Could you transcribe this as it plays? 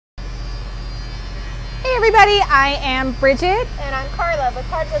everybody, I am Bridget. And I'm Carla with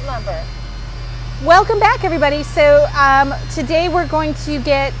Hardwood Lumber. Welcome back everybody. So today we're going to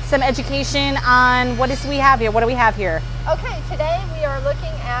get some education on what do we have here? Okay, today we are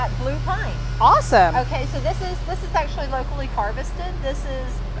looking at blue pine. Awesome. Okay, so this is actually locally harvested. This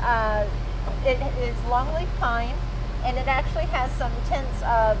is it is longleaf pine, and it actually has some tints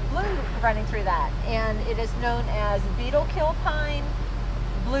of blue running through that, and it is known as beetle kill pine,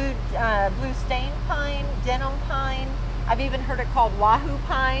 blue stained pine, denim pine. I've even heard it called wahoo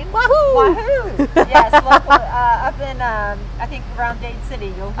pine. Wahoo! Wahoo! Yes, local, up in I think around Dade City,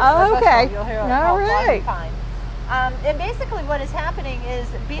 you'll hear. Oh, okay. You'll hear it All called right. wahoo pine. And basically, what is happening is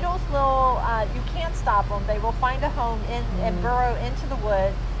beetles will you can't stop them. They will find a home and burrow into the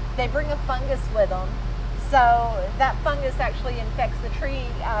wood. They bring a fungus with them, so that fungus actually infects the tree.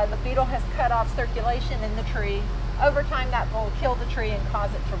 The beetle has cut off circulation in the tree. Over time, that will kill the tree and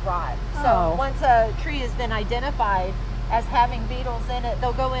cause it to rot. So once a tree has been identified as having beetles in it,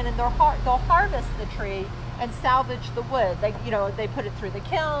 they'll go in and they'll harvest the tree and salvage the wood. They put it through the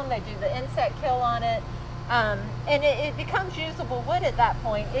kiln. They do the insect kill on it, and it becomes usable wood at that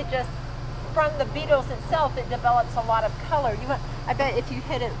point. It just, from the beetles itself, it develops a lot of color. I bet if you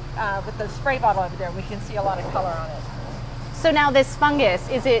hit it with the spray bottle over there, we can see a lot of color on it. So now this fungus,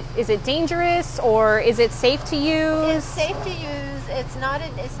 is it dangerous or is it safe to use? It's safe to use. It's not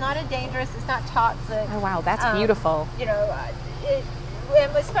a dangerous. It's not toxic. Oh wow, that's beautiful.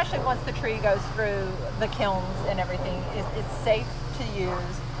 And especially once the tree goes through the kilns and everything, it's safe to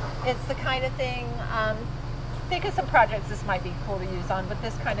use. It's the kind of thing. Think of some projects this might be cool to use on with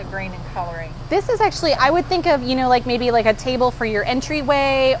this kind of grain and coloring. This is actually, I would think of, like maybe like a table for your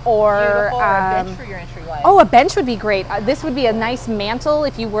entryway or a bench for your entryway. Oh, a bench would be great. This would be a nice mantle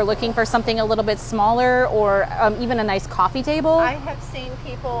if you were looking for something a little bit smaller, or even a nice coffee table. I have seen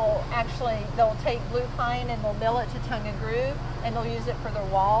people actually, they'll take blue pine and they'll mill it to tongue and groove, and they'll use it for their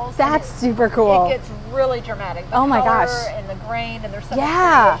walls. That's super cool. It gets really dramatic. The oh my color gosh. and the grain, and there's some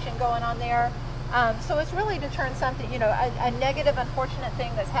variation going on there. So it's really to turn something, a negative, unfortunate thing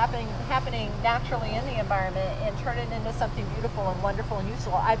that's happening naturally in the environment, and turn it into something beautiful and wonderful and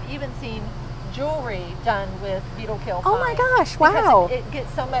useful. I've even seen jewelry done with beetle kill pine. Oh my gosh! Wow! It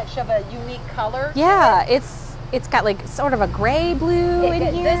gets so much of a unique color. Yeah, it's got like sort of a gray blue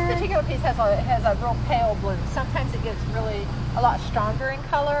in here. This particular piece has a real pale blue. Sometimes it gets really a lot stronger in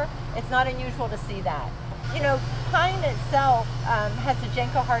color. It's not unusual to see that. Pine itself has a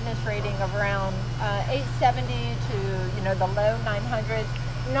Janko hardness rating of around 870 to the low 900s.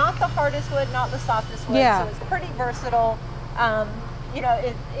 Not the hardest wood, not the softest wood. Yeah. So it's pretty versatile.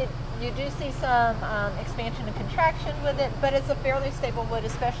 You do see some expansion and contraction with it, but it's a fairly stable wood,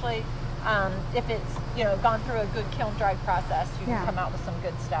 especially if it's gone through a good kiln dry process. You can come out with some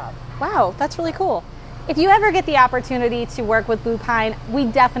good stuff. Wow, that's really cool. If you ever get the opportunity to work with blue pine, we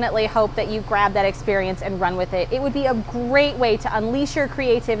definitely hope that you grab that experience and run with it. It would be a great way to unleash your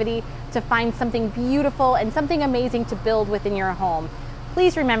creativity, to find something beautiful and something amazing to build within your home.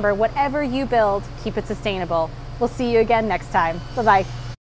 Please remember, whatever you build, keep it sustainable. We'll see you again next time. Bye-bye.